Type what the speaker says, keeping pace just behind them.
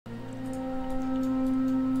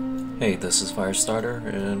Hey, this is Firestarter,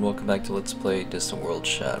 and welcome back to Let's Play Distant World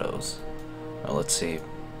Shadows. Now let's see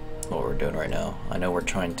what we're doing right now. I know we're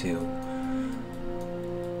trying to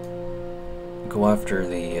go after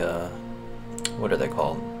the, what are they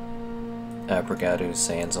called? Abrigadu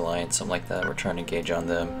Sands Alliance, something like that. We're trying to engage on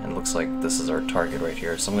them, and it looks like this is our target right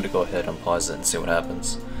here, so I'm going to go ahead and pause it and see what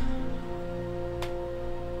happens.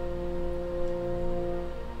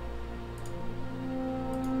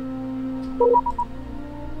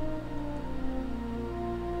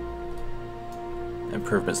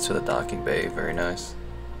 Improvements to the docking bay, very nice.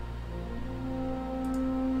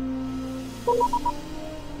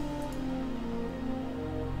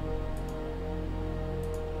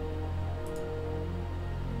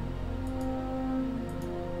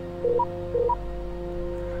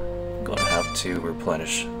 I'm gonna have to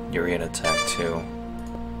replenish Urian attack too,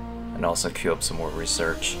 and also queue up some more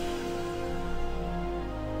research.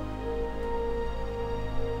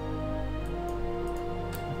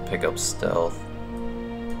 Pick up stealth.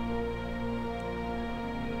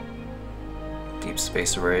 Deep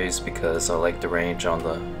space arrays because I like the range on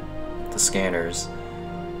the scanners.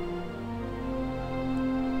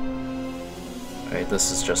 Right,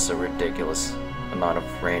 this is just a ridiculous amount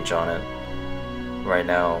of range on it. Right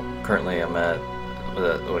now, currently I'm at,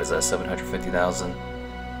 what is that, 750,000?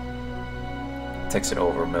 Takes it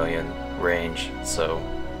over 1 million range, so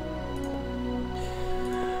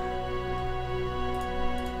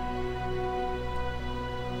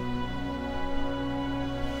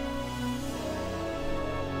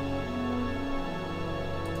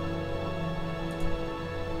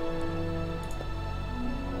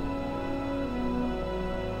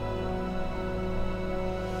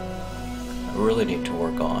I really need to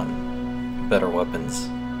work on better weapons,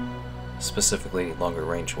 specifically longer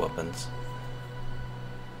range weapons.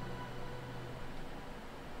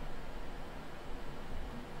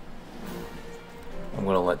 I'm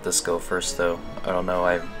gonna let this go first though. I don't know,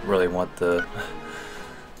 I really want the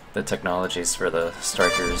technologies for the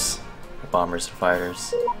strikers, the bombers, and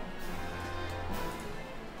fighters.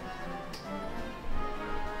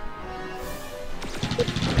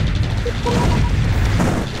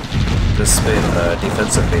 This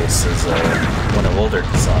defensive base is one of older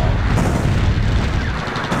design.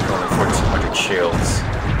 Only 1,400 shields.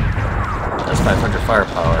 Has 500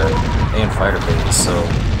 firepower and fighter base, so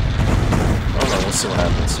I don't know, we'll see what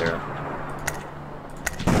happens here.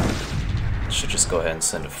 Should just go ahead and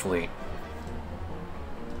send a fleet.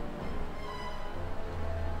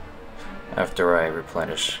 After I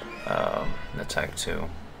replenish attack 2.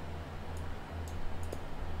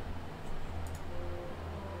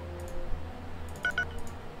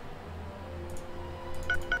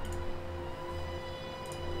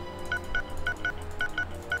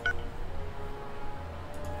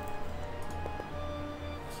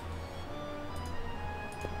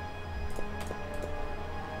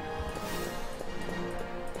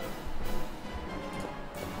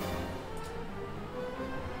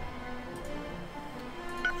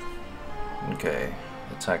 Okay,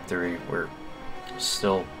 attack 3, we're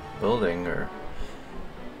still building, or...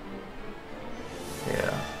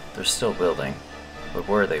 yeah, they're still building. But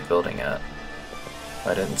where are they building at?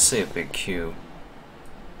 I didn't see a big queue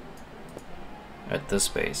at this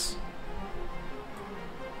base.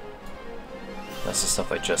 That's the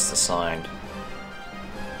stuff I just assigned.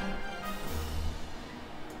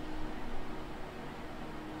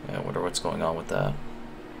 Yeah, I wonder what's going on with that.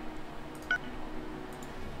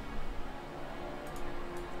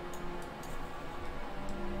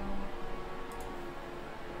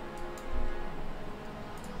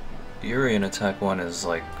 Urian attack 1 is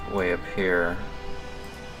like way up here.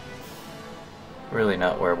 Really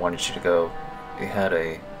not where I wanted you to go. It had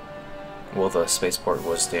a... well, the spaceport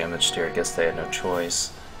was damaged here. I guess they had no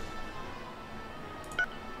choice.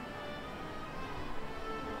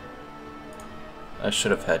 I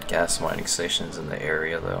should have had gas mining stations in the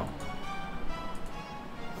area though.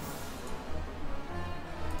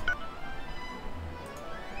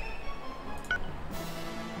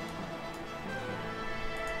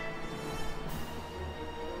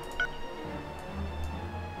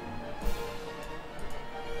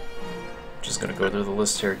 Just gonna go through the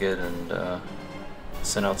list here again and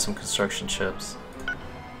send out some construction ships.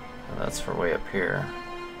 And that's for way up here.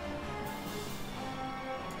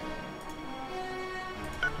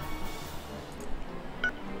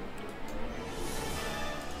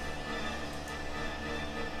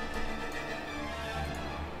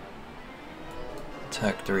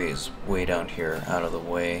 Attack 3 is way down here, out of the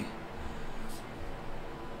way.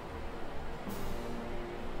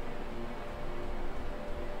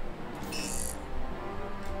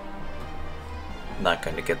 not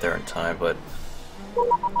going to get there in time, but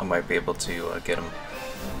I might be able to get them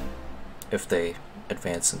if they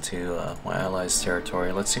advance into my allies'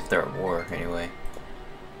 territory. Let's see if they're at war anyway.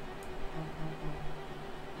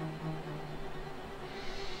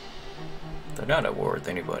 They're not at war with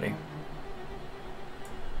anybody.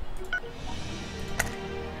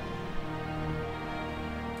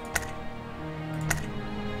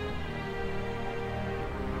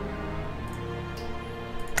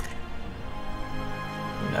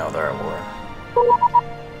 Now they're at war.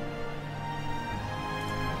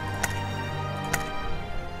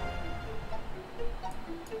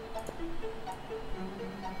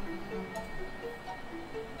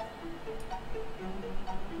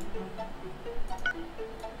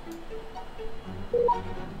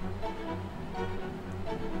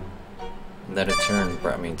 And that in turn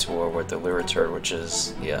brought me into war with the Lyratur, which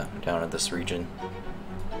is, yeah, down in this region.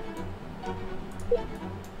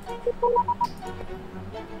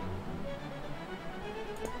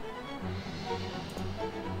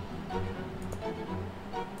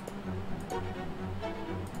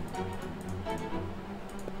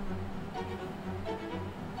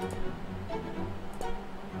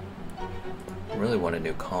 I really want a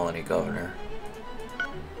new colony governor.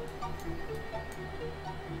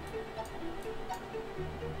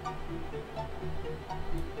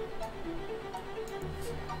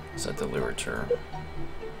 Is that the Lyratur?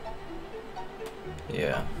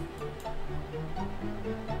 Yeah.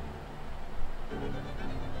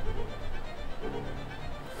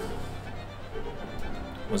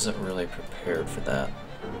 Wasn't really prepared for that.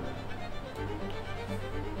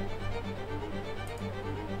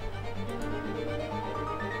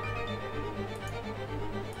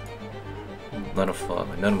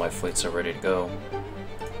 None of my fleets are ready to go.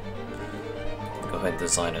 Go ahead and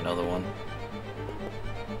design another one.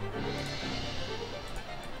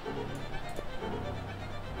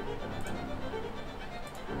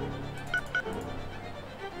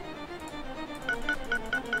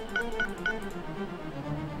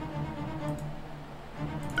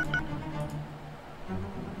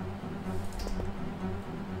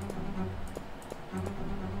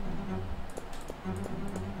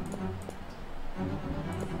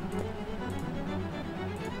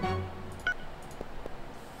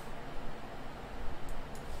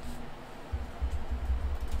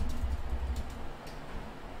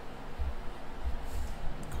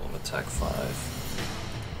 Attack 5.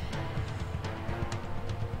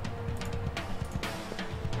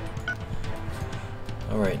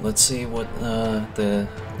 Alright, let's see what the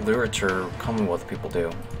Lyratur Commonwealth people do.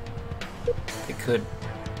 They could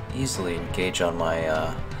easily engage on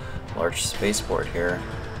my large spaceport here.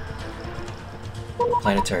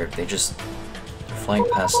 Planetary, they're flying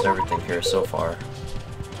past everything here so far.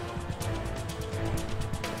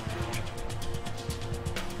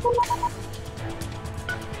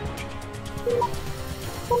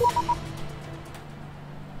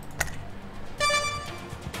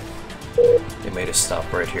 They made a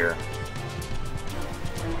stop right here.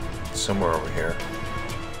 Somewhere over here.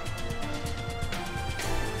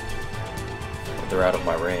 But they're out of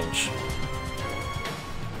my range.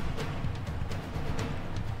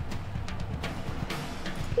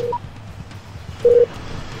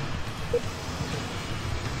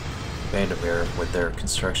 Vandermeer with their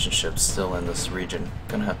construction ships still in this region.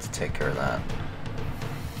 Gonna have to take care of that.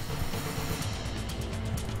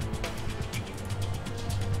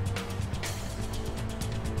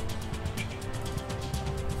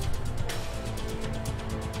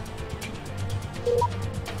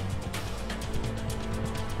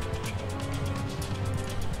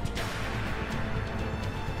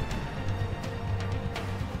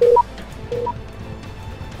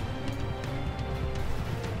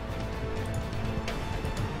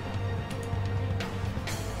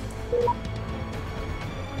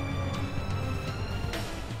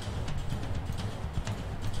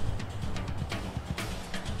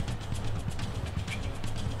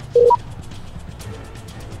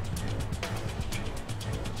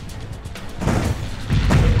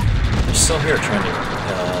 Still here trying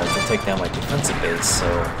to take down my defensive base, so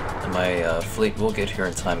my fleet will get here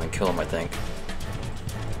in time and kill him, I think.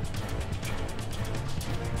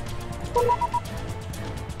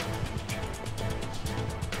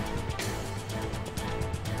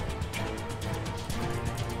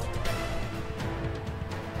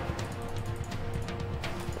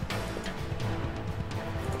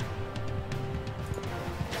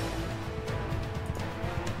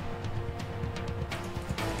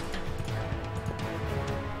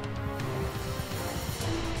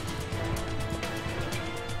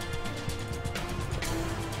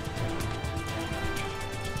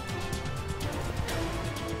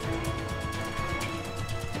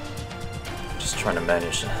 trying to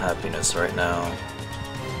manage the happiness right now.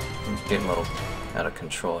 I'm getting a little out of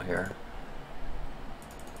control here.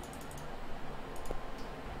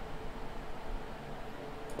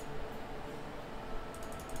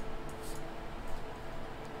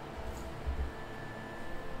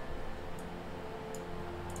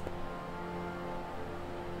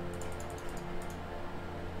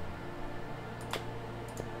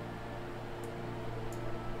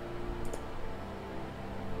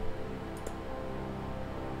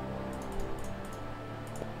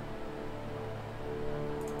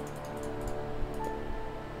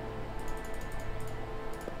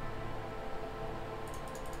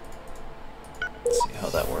 Let's see how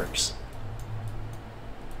that works.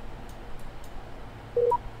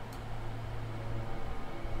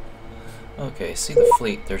 Okay, see the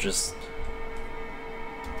fleet, they're just...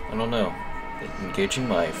 I don't know. Engaging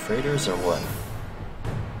my freighters or what?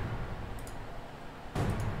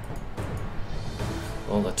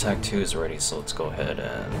 Well, attack 2 is ready, so let's go ahead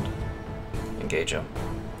and engage them.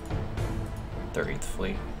 30th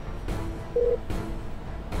Fleet.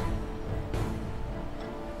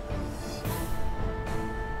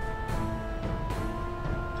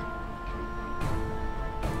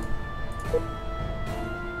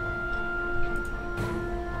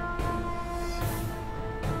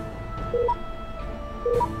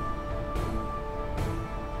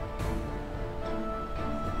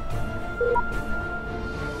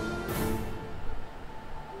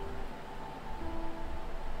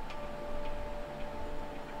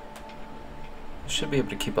 Should be able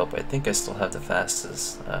to keep up. I think I still have the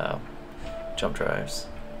fastest jump drives.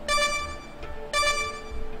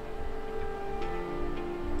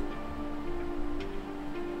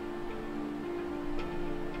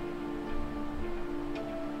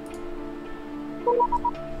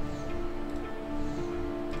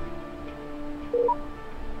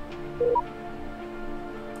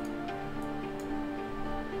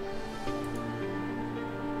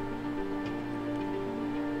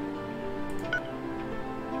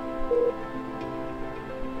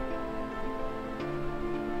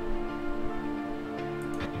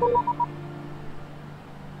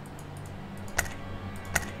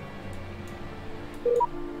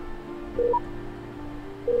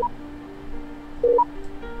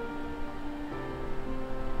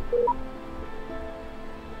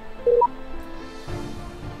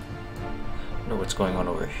 What's going on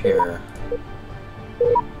over here?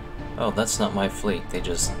 Oh, that's not my fleet. They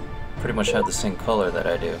just pretty much have the same color that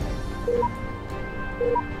I do.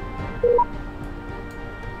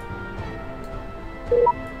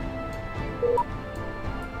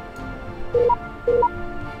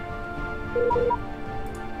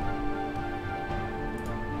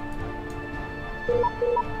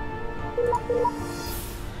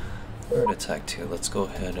 We're at attack 2. Let's go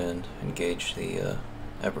ahead and engage the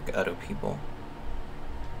Abrigado people.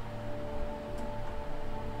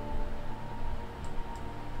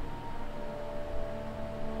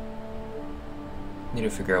 Need to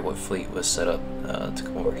figure out what fleet was set up to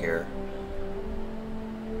come over here.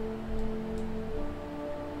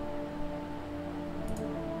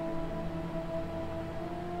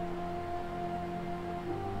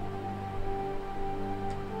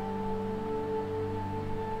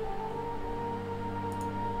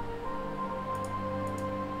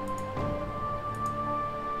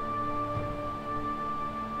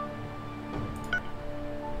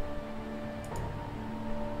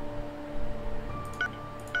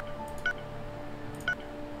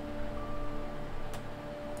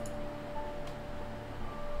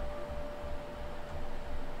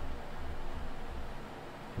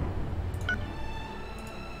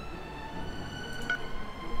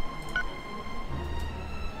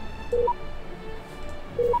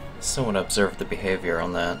 Someone observed the behavior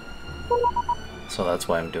on that, so that's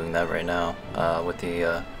why I'm doing that right now with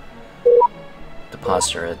the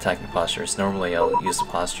posture, attacking postures. Normally I'll use the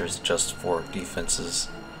postures just for defenses.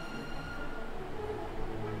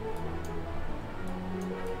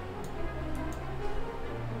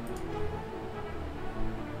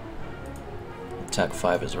 Attack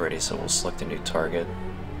 5 is ready, so we'll select a new target.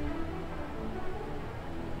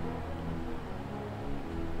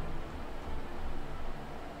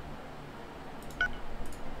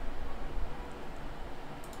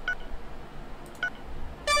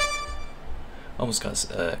 Almost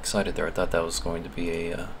got excited there. I thought that was going to be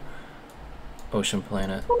a ocean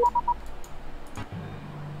planet.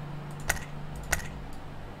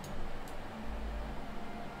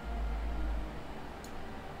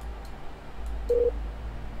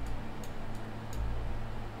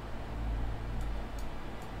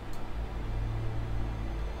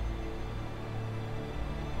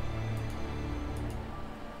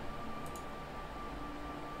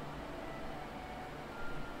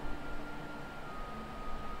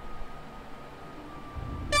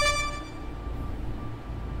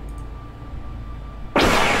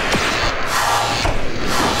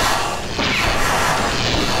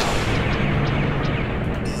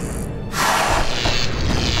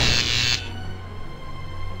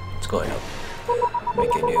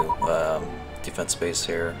 make a new defense base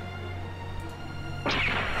here.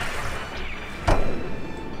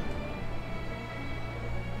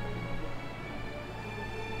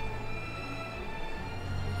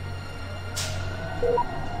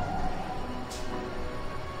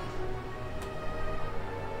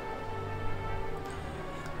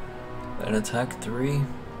 And attack 3, I'm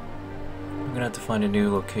gonna have to find a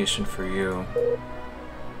new location for you.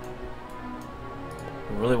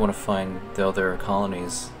 I really want to find the other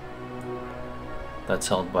colonies that's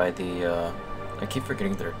held by the, I keep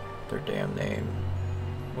forgetting their damn name.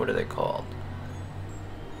 What are they called?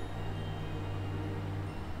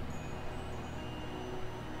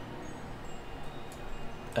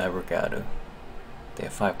 Abrigado. They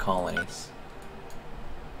have 5 colonies.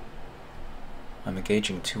 I'm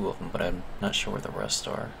engaging 2 of them, but I'm not sure where the rest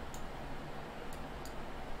are.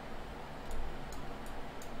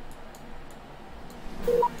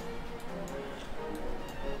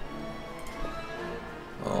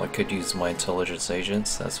 Well, I could use my intelligence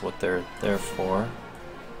agents, that's what they're there for.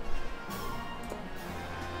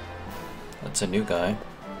 That's a new guy.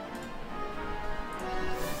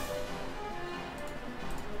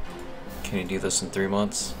 Can you do this in 3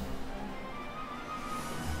 months?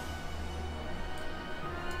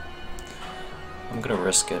 I'm gonna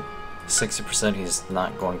risk it. 60% he's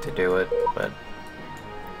not going to do it, but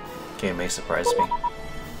game may surprise me. I'm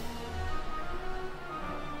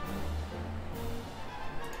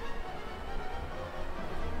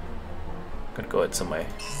gonna go ahead and send my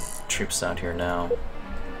troops down here now.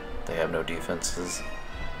 They have no defenses.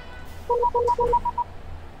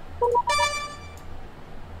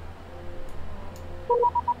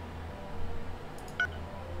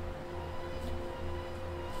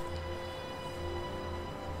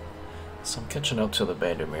 So I'm catching up to the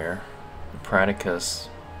Vandermeer. Praticus,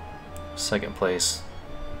 2nd place,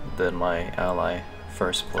 then my ally,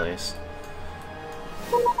 1st place.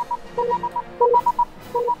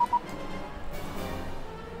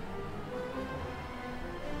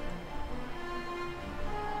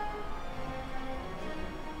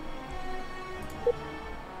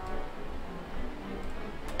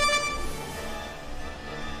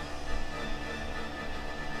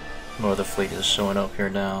 More of the fleet is showing up here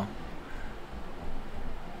now.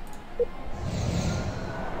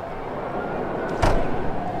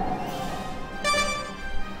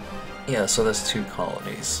 Yeah, so that's 2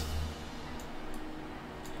 colonies.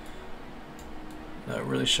 Not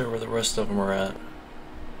really sure where the rest of them are at.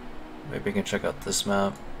 Maybe we can check out this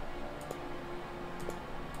map.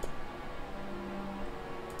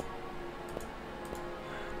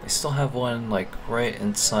 They still have one like right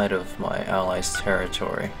inside of my allies'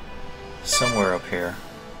 territory. Somewhere up here.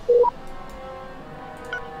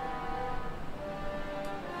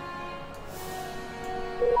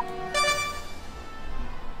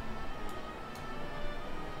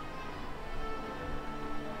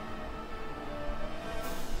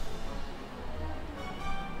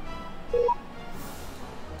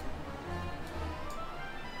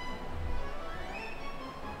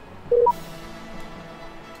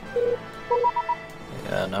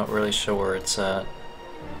 Yeah, not really sure where it's at.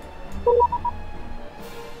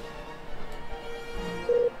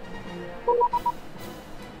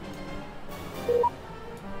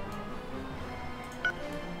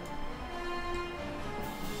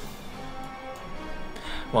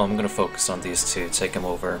 Well, I'm gonna focus on these 2, take them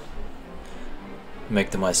over,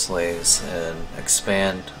 make them my slaves, and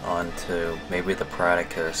expand onto maybe the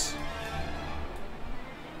Praticus.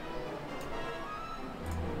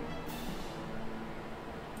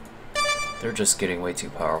 They're just getting way too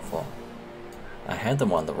powerful. I had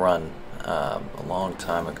them on the run a long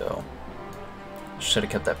time ago. Should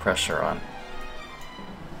have kept that pressure on.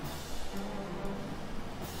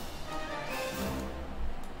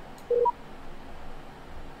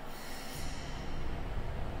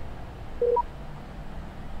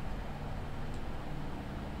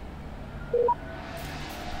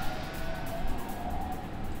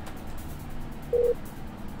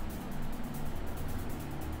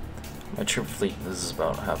 My troop fleet is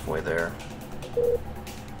about halfway there.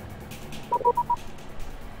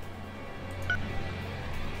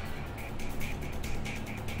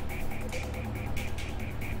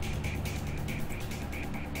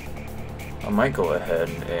 I might go ahead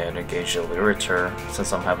and engage the Illyriter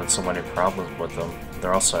since I'm having so many problems with them.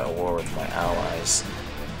 They're also at war with my allies.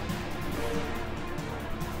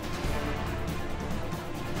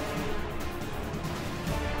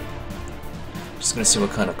 Just gonna see what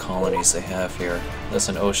kind of colonies they have here. That's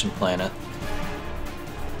an ocean planet.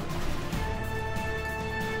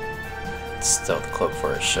 Stealth cloak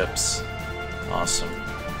for its ships. Awesome.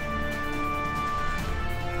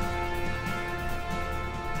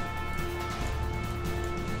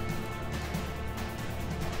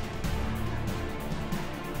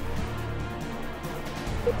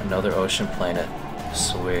 Another ocean planet.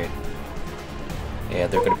 Sweet. Yeah,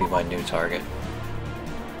 they're gonna be my new target.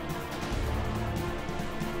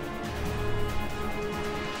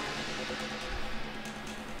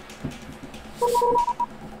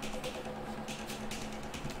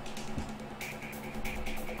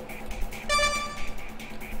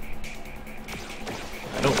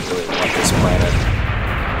 I don't really want this planet.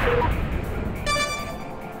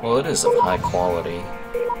 Well, it is of high quality.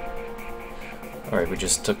 Alright, we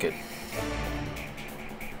just took it.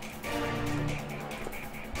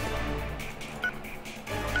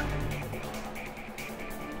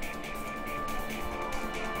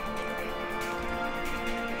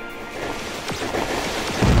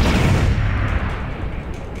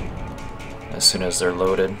 As soon as they're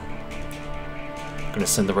loaded, I'm gonna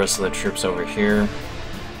send the rest of the troops over here.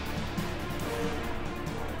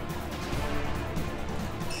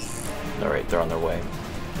 Alright, they're on their way.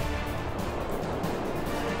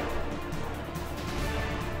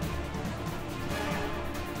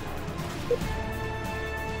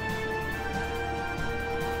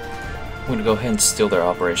 I'm gonna go ahead and steal their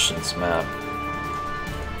operations map.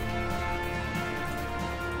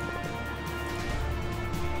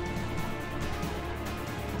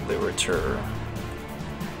 Liberator.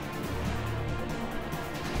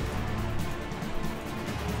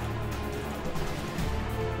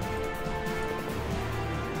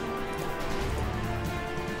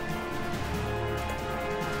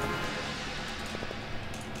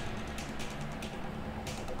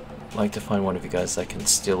 I'd like to find one of you guys that can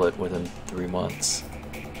steal it within 3 months.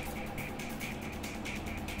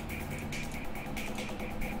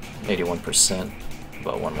 81%,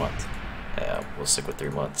 about 1 month. Yeah, we'll stick with 3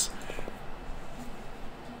 months.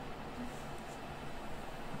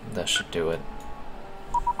 That should do it.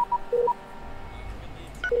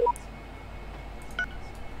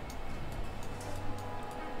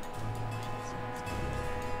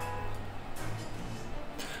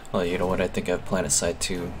 Well, you know what? I think I have PlanetSide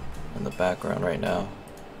 2 in the background right now.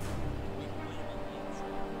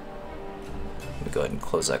 Let me go ahead and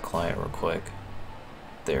close that client real quick.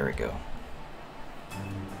 There we go.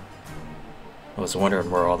 I was wondering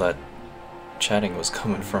where all that chatting was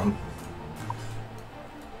coming from.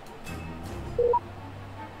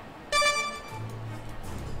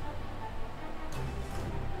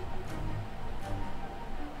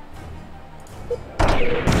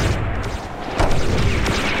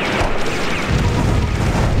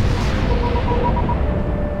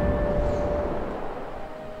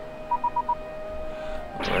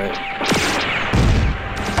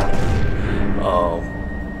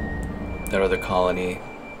 That other colony,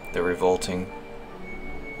 they're revolting.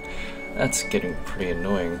 That's getting pretty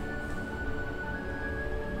annoying.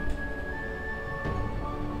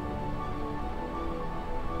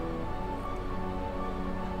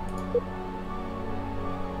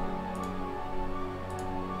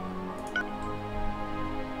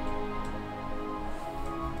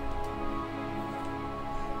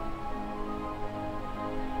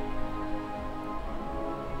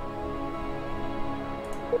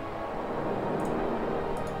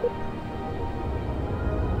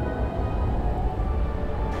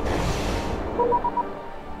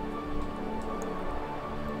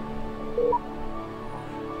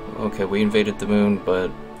 Okay, we invaded the moon,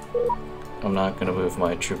 but I'm not gonna move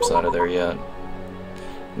my troops out of there yet.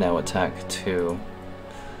 Now attack 2.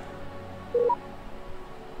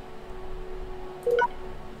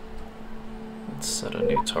 Let's set a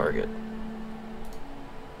new target.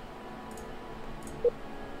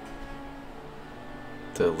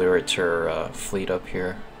 The Liberator fleet up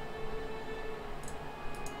here.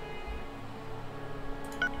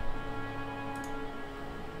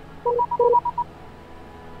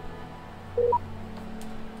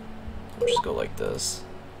 We'll just go like this.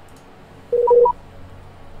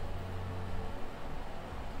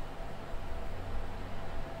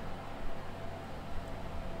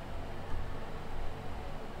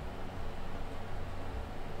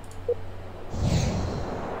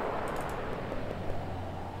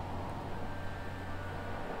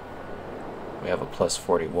 We have a plus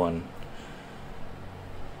 41.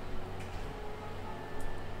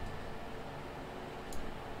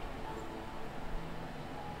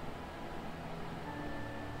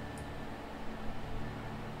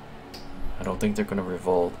 I don't think they're gonna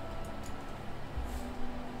revolt.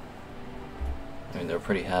 I mean, they're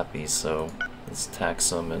pretty happy, so let's tax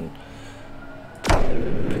them and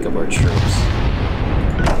pick up our troops.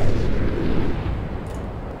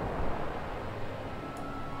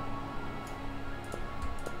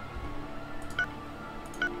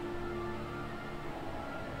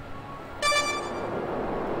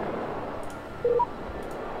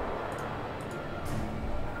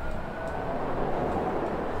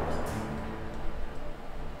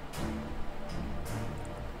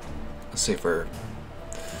 Let's see if we're doing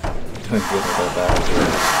good with our battle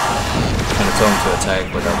here. Kind of told him to attack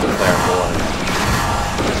without declaring war.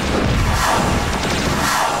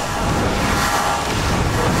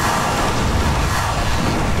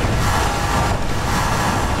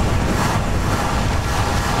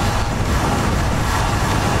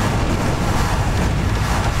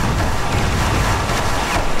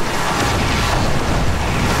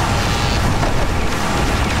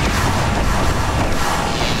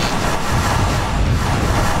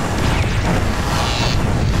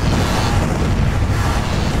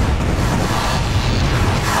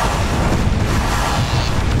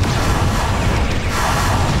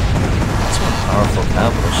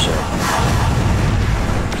 Capital ship.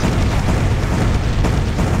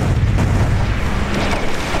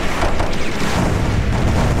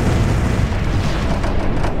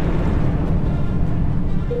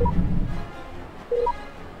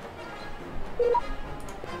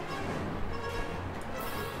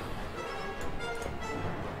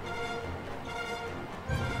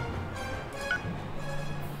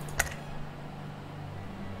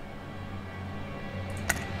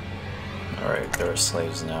 Alright, they're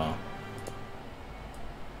slaves now.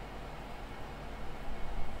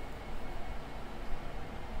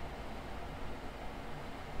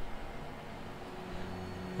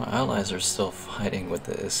 My allies are still fighting with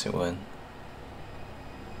the Isuan.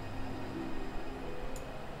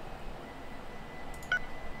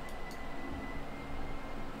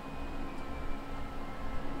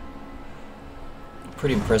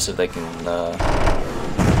 Pretty impressive they can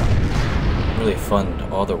really fund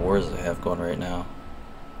all the wars they have going right now.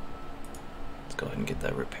 Let's go ahead and get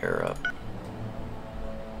that repair up.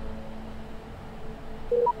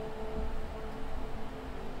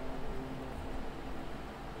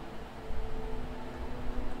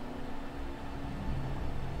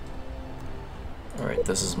 Alright,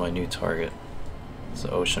 this is my new target. It's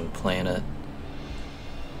the ocean planet.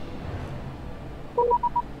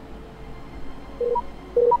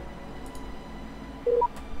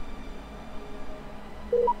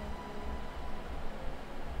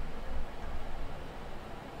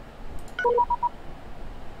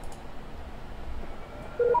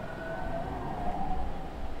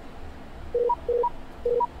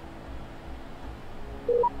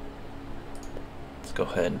 Let's go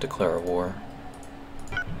ahead and declare a war.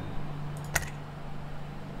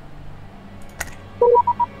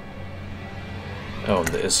 Oh, and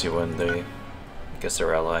the Isuan, I guess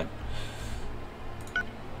they're allied.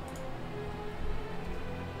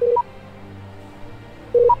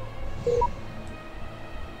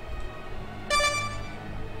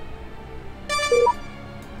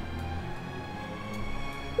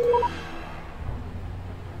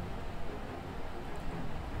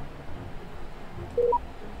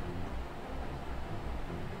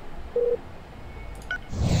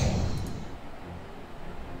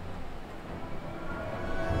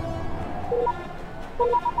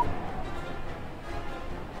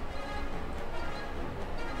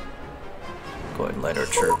 Go ahead and light our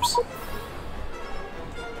troops.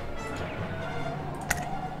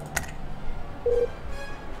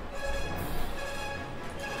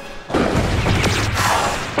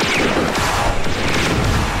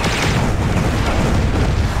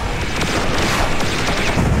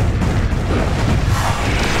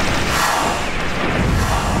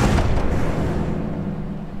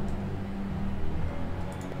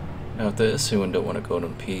 Now if the Isuan don't want to go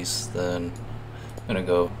in peace, then I'm gonna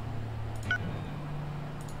go.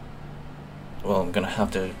 Well, I'm gonna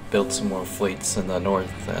have to build some more fleets in the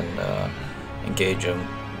north and engage them.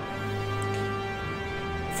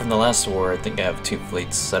 From the last war, I think I have 2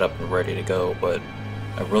 fleets set up and ready to go, but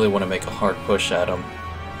I really want to make a hard push at them.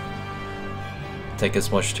 Take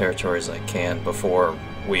as much territory as I can before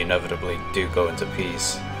we inevitably do go into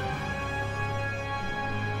peace.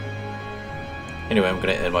 Anyway, I'm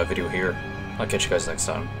gonna end my video here. I'll catch you guys next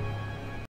time.